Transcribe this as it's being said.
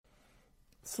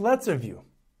So let's review.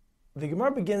 The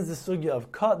Gemara begins the sugya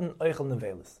of Katan Eichel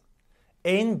Nevelis.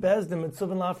 Ein Bezdin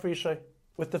Mitzuvin Lafrishay,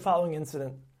 with the following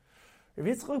incident. Rav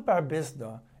Yitzchak bar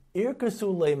Bisda,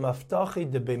 Irkasu le Maftachi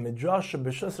de be Midrasha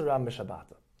b'Shus Haram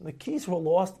b'Shabbata. The keys were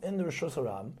lost in the Rishus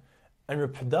Haram, and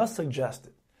Rav Pada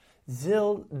suggested,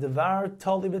 Zil devar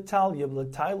tali b'talyab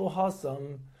l'tailu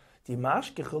hasam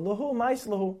dimashkechu lahu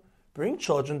maislahu. Bring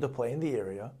children to play in the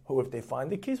area, who if they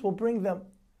find the keys will bring them.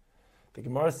 The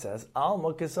Gemara says,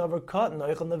 Alma kesavar katan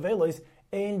oichel nevelos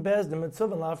ein bezdin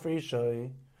mitzuvin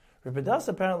lafrishay. Rav Pada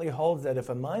apparently holds that if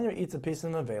a minor eats a piece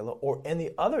of nevela or any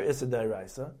other issa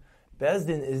d'oraisa,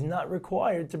 Bezdin is not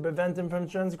required to prevent him from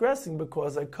transgressing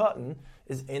because a katan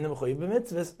is einam choyev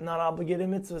b'mitzvahs, not obligated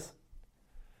mitzvahs.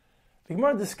 The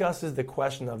Gemara discusses the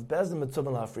question of Bezdin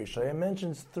mitzuvin lafrishay and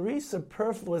mentions three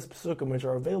superfluous psukim which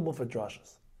are available for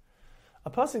drashas. A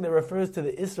pasuk that refers to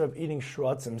the isra of eating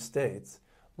shratzim states,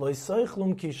 Lo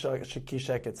yisaychlum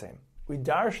kisheketzem. We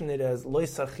darshan it as Lo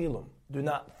yisachilum, do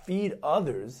not feed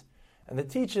others, and it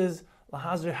teaches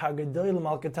Lahazri hagadolim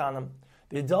al katanam.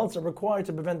 The adults are required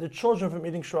to prevent the children from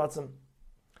eating shratzim.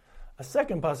 A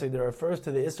second pasuk that refers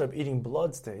to the isra of eating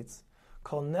blood states,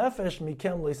 Kol nefesh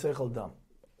mikem lo yisaychel dam.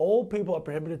 All people are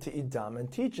prohibited to eat dam,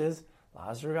 and teaches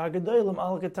Lahazri hagadolim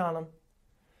al katanam.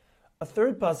 A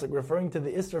third pasuk referring to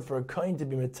the isra for a kohen to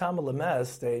be mitama lemez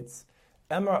states,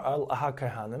 Emar al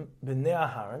hakahanim b'nei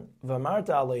aharon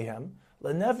v'amarta aleihem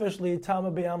lenefesh liyitama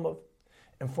b'yamav.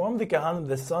 Inform the kahanim,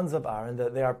 the sons of Aaron,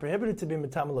 that they are prohibited to be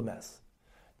mitama lemez.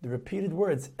 The repeated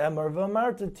words Emar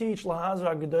v'amarta teach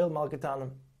lahazra gedol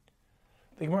malkatanim.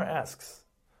 The Gemara asks,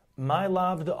 My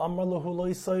lav de amar lahu lo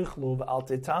yisaychlu v'al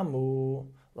tetamu.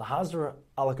 Lahazra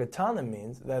al-katanim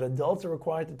means that adults are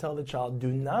required to tell the child,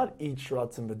 do not eat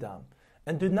shratzim b'dam,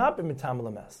 and do not be mitama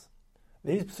lemez.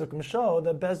 These psukim show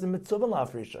that Bezdin mitzuvin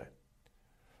lafrishay.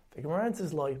 The Gemara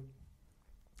answers loy.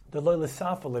 The loy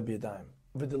l'safa lebiyadayim,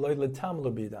 v'the loy l'tam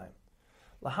lebiyadayim.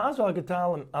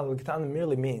 Lahazra al-katanim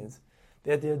merely means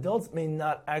that the adults may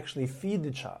not actually feed the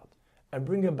child and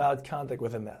bring about contact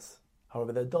with a mess.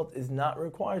 However, the adult is not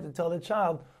required to tell the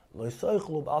child, Lo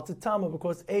yisaychlu b'al tetama,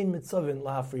 because ein mitzuvin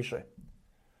lahafrishay.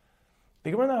 The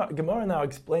Gemara now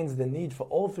explains the need for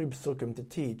all three psukim to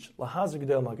teach Lahazra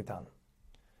gedol malkatanim.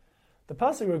 The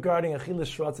pasuk regarding achilas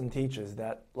shratzim teaches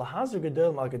that Lahazra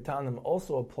gedol malkatanim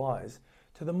also applies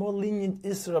to the more lenient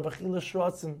isra of achilas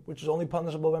shratzim, which is only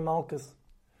punishable by malchus.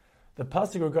 The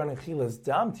pasuk regarding achilas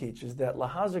dam teaches that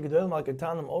Lahazra gedol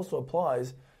malkatanim also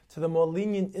applies to the more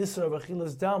lenient isra of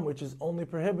achilas dam, which is only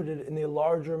prohibited in a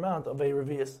larger amount of a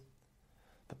revius.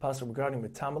 The pasuk regarding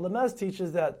mitama lemez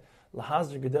teaches that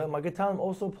Lahazra gedol malkatanim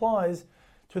also applies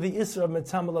to the isra of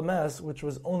mitama lemez, which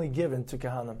was only given to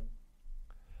kahanim.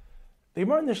 The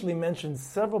Gemara initially mentioned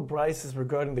several brises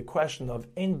regarding the question of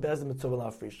ein bezdin mitzuvin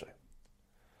lafrishay.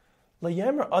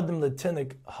 Layemer adam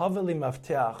letinik haveli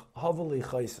mafteach haveli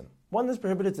chaysim. One is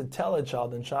prohibited to tell a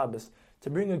child on Shabbos to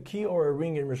bring a key or a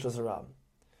ring in Rishus Haram.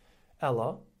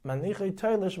 Ella manichei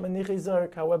toilish manichei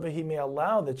zarek. However, he may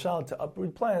allow the child to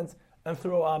uproot plants and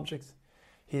throw objects.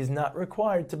 He is not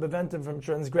required to prevent him from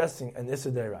transgressing an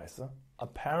issa d'oraisa,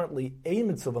 apparently ein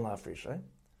mitzuvin lafrishay.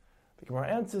 The Gemara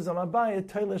answers on Abaye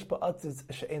toilish ba'atzitz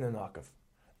she'eina nakav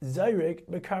zarek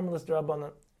bekarmelis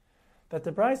d'Rabbanan. That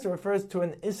the brisa refers to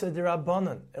an issa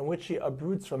d'Rabbanan in which he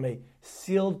uproots from a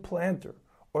sealed planter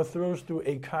or throws through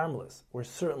a carmelis, where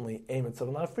certainly ein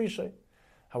mitzuvin lafrishay.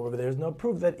 However, there is no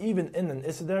proof that even in an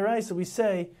issa d'oraisa we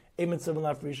say ein mitzuvin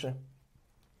lafrishay.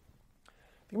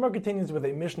 The Gemara continues with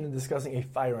a Mishnah discussing a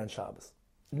fire on Shabbos.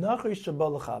 Nachrish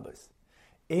shabal l'chabes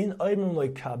ein oimim lo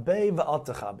kabeh v'al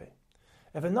techabeh.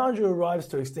 If a non-Jew arrives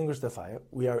to extinguish the fire,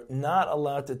 we are not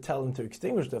allowed to tell him to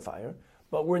extinguish the fire,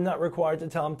 but we're not required to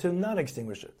tell him to not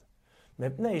extinguish it.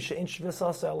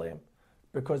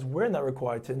 Because we're not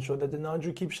required to ensure that the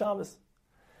non-Jew keeps Shabbos.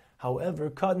 However,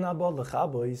 if a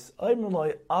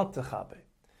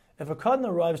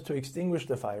Kadna arrives to extinguish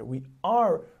the fire, we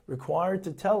are required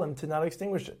to tell him to not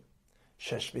extinguish it.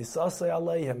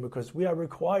 Because we are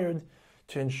required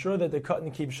to ensure that the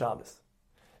Kadna keeps Shabbos.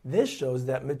 This shows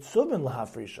that mitzuvin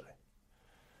lahafrishay.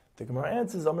 The Gemara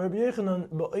answers, Amar Rabbi Yochanan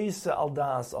ba'isa al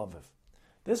da'as aviv.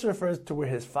 This refers to where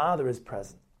his father is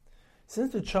present.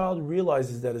 Since the child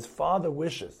realizes that his father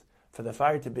wishes for the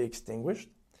fire to be extinguished,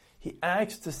 he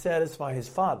acts to satisfy his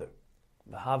father.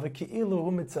 It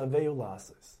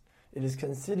is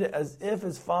considered as if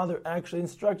his father actually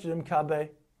instructed him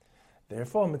kabeh.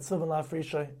 Therefore, mitzuvin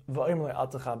lahafrishay va'im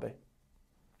le'al.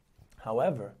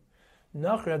 However,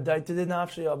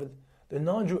 the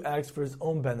non-Jew acts for his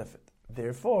own benefit.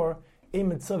 Therefore, the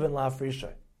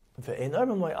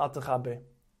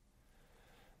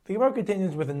Gemara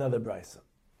continues with another brisa.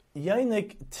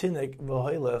 Yainik tinik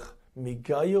v'hoilech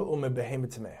migayu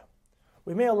u'mebehemet tameh.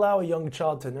 We may allow a young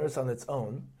child to nurse on its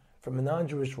own from a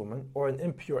non-Jewish woman or an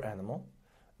impure animal,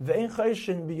 ve'en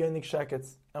chayshin b'yainik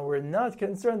sheketz, and we're not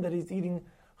concerned that he's eating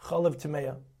chalav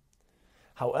tameya.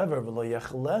 However,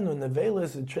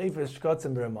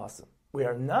 we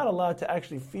are not allowed to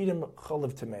actually feed him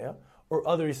chalav tameya or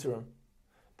other isurim.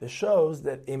 This shows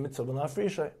that a mitzvah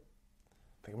l'afrishay.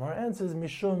 The Gemara answers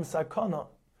mishum sakana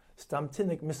stam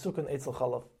tinik misukan etzel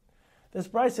chalav. This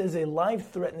brisa is a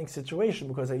life-threatening situation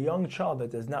because a young child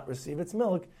that does not receive its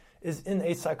milk is in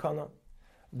a sakana.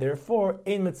 Therefore,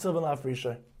 ein mitzvah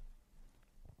l'afrishay.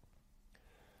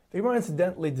 The Gemara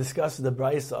incidentally discusses the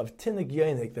brisa of tinik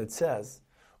yainik that says,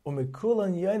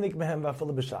 "Umikulan yainik mehem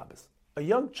v'afilu b'Shabbos." A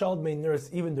young child may nurse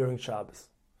even during Shabbos.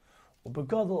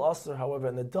 Ubegadol aser, however,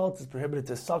 an adult is prohibited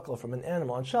to suckle from an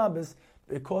animal on Shabbos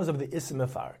because of the isim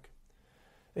mefarik.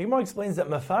 The Gemara explains that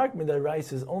mefarik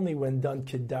midaraisa is only when done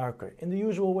kedarka, in the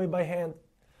usual way by hand.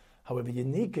 However,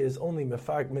 yanika is only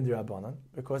mefarik midrabanan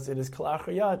because it is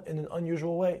kalachayat in an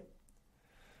unusual way.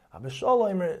 Abishal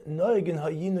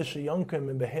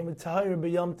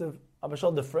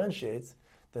differentiates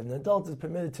that an adult is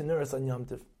permitted to nurse on Yom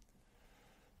Tov.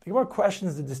 The Gemara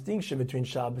questions the distinction between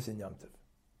Shabbos and Yom Tov.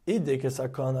 The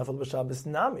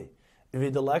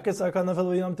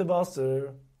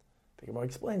Gemara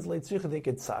explains,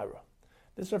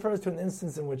 this refers to an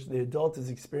instance in which the adult is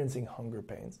experiencing hunger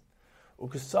pains.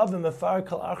 And Yanika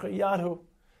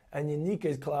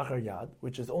is kalachar yad,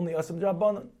 which is only asam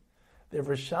drabanan.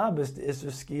 Therefore, Shabbos the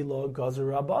isur skila gazer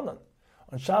rabbanan.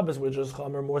 On Shabbos, which is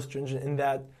chamer more stringent in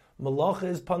that malacha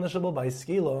is punishable by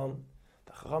skila,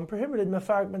 the chacham prohibited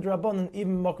mefarik midrabanan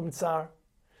even mokum tsar.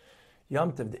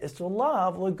 Yom Tov the isur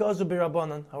lav lo gazer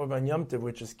b'rabbanan. However, on Yom Tov,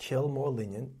 which is kill more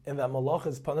lenient, in that malacha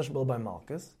is punishable by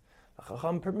malchus, the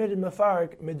chacham permitted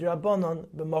mefarik midrabanan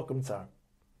b'mokum tsar.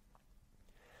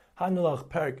 Hanulach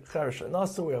Perik Cheresh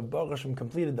Nasa. We have Baruch Hashem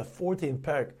completed the 14th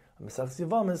Perik of Masechus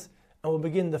Yevamos, and we'll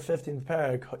begin the 15th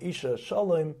Perik Ha'isha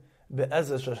Shalom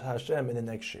Be'ezras Hashem in the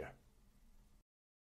next year.